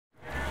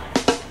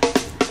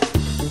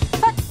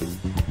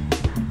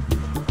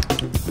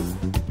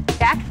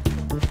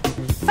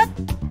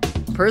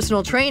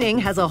Personal training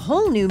has a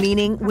whole new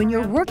meaning when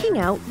you're working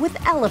out with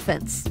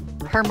elephants.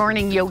 Her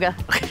morning yoga.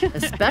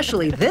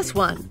 Especially this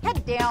one.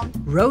 Head down.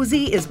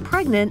 Rosie is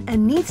pregnant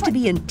and needs to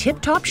be in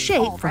tip-top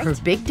shape for her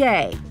big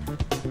day.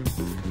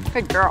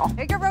 Good girl.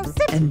 There you go, Rose.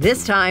 Sit. And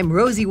this time,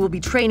 Rosie will be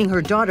training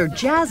her daughter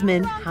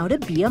Jasmine how to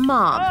be a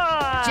mom.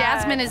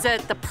 Jasmine is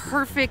at the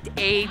perfect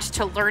age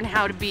to learn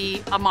how to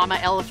be a mama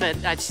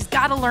elephant. She's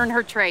got to learn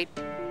her trait.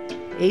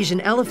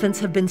 Asian elephants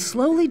have been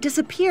slowly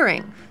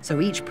disappearing,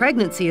 so each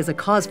pregnancy is a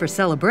cause for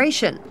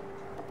celebration.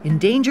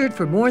 Endangered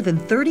for more than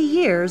 30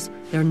 years,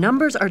 their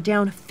numbers are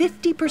down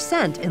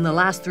 50% in the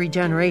last 3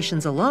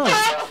 generations alone.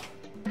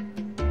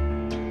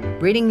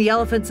 Breeding the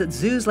elephants at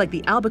zoos like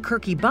the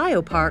Albuquerque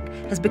Biopark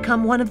has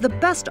become one of the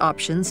best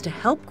options to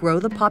help grow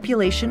the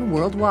population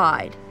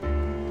worldwide.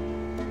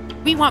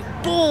 We want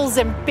bulls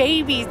and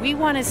babies. We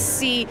want to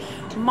see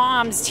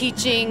moms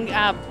teaching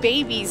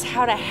babies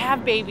how to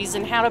have babies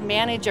and how to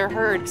manage a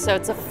herd. So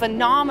it's a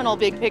phenomenal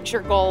big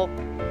picture goal.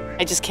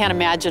 I just can't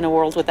imagine a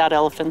world without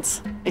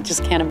elephants. I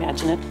just can't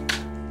imagine it.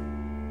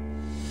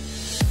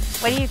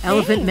 What do you think?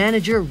 Elephant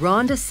manager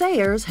Rhonda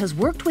Sayers has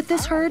worked with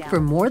this herd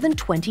for more than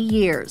 20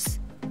 years.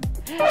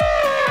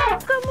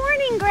 Good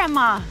morning,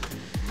 Grandma.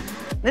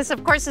 This,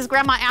 of course, is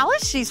Grandma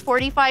Alice. She's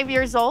 45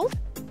 years old.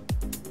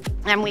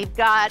 And we've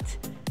got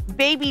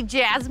baby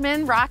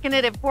Jasmine rocking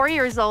it at 4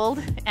 years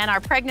old, and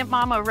our pregnant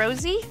mama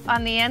Rosie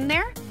on the end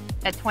there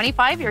at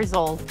 25 years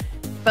old.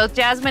 Both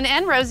Jasmine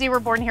and Rosie were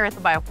born here at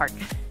the biopark.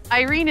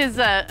 Irene is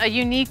a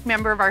unique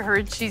member of our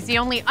herd. She's the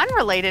only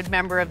unrelated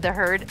member of the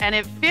herd, and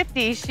at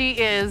 50, she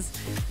is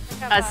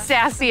a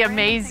sassy,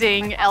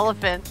 amazing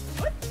elephant.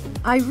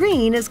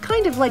 Irene is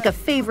kind of like a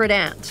favorite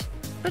aunt,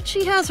 but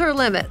she has her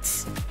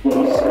limits.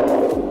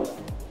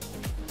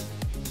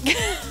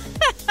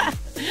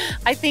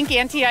 I think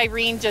Auntie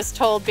Irene just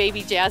told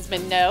baby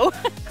Jasmine no.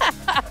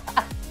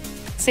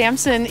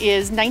 Samson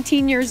is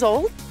 19 years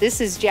old. This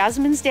is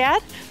Jasmine's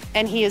dad,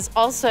 and he is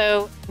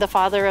also the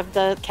father of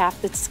the calf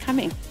that's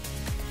coming.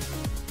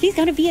 He's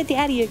gonna be a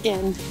daddy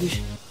again.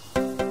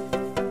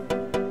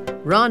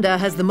 Rhonda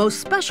has the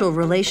most special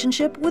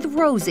relationship with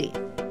Rosie.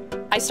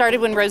 I started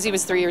when Rosie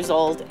was 3 years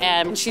old,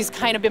 and she's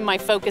kind of been my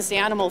focus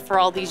animal for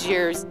all these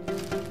years.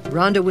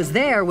 Rhonda was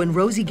there when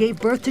Rosie gave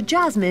birth to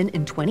Jasmine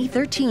in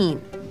 2013.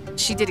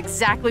 She did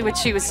exactly what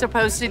she was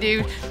supposed to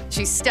do.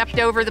 She stepped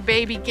over the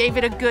baby, gave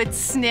it a good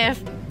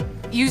sniff,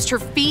 used her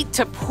feet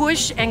to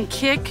push and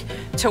kick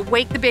to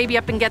wake the baby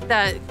up and get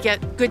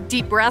good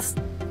deep breaths,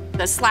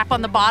 the slap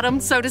on the bottom,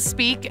 so to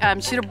speak.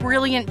 She did a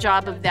brilliant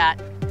job of that.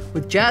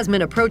 With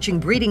Jasmine approaching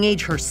breeding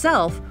age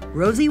herself,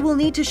 Rosie will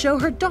need to show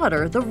her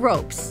daughter the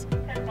ropes.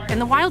 In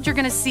the wild, you're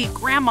gonna see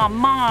grandma,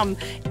 mom,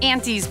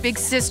 aunties, big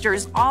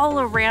sisters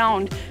all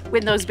around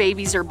when those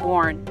babies are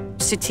born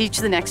to teach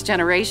the next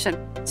generation.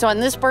 So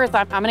on this birth,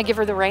 I'm gonna give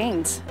her the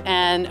reins.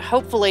 And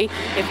hopefully,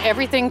 if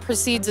everything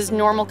proceeds as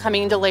normal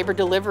coming into labor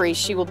delivery,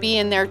 she will be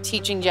in there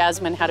teaching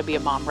Jasmine how to be a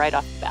mom right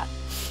off the bat.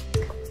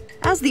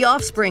 As the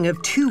offspring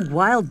of 2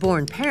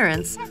 wild-born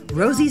parents,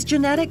 Rosie's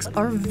genetics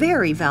are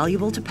very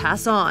valuable to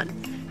pass on,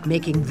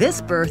 making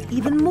this birth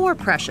even more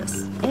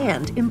precious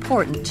and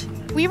important.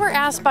 We were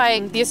asked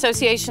by the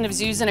Association of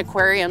Zoos and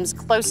Aquariums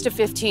close to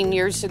 15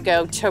 years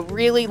ago to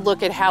really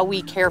look at how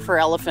we care for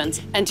elephants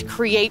and to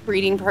create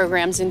breeding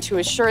programs and to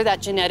assure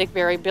that genetic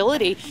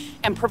variability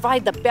and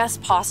provide the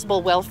best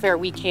possible welfare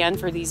we can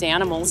for these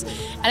animals.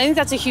 And I think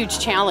that's a huge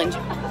challenge.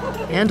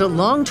 And a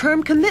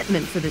long-term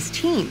commitment for this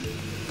team.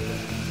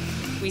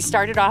 We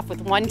started off with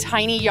one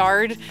tiny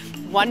yard,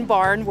 one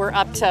barn. We're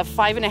up to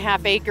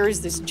 5.5 acres,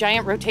 this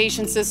giant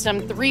rotation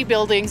system, 3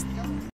 buildings.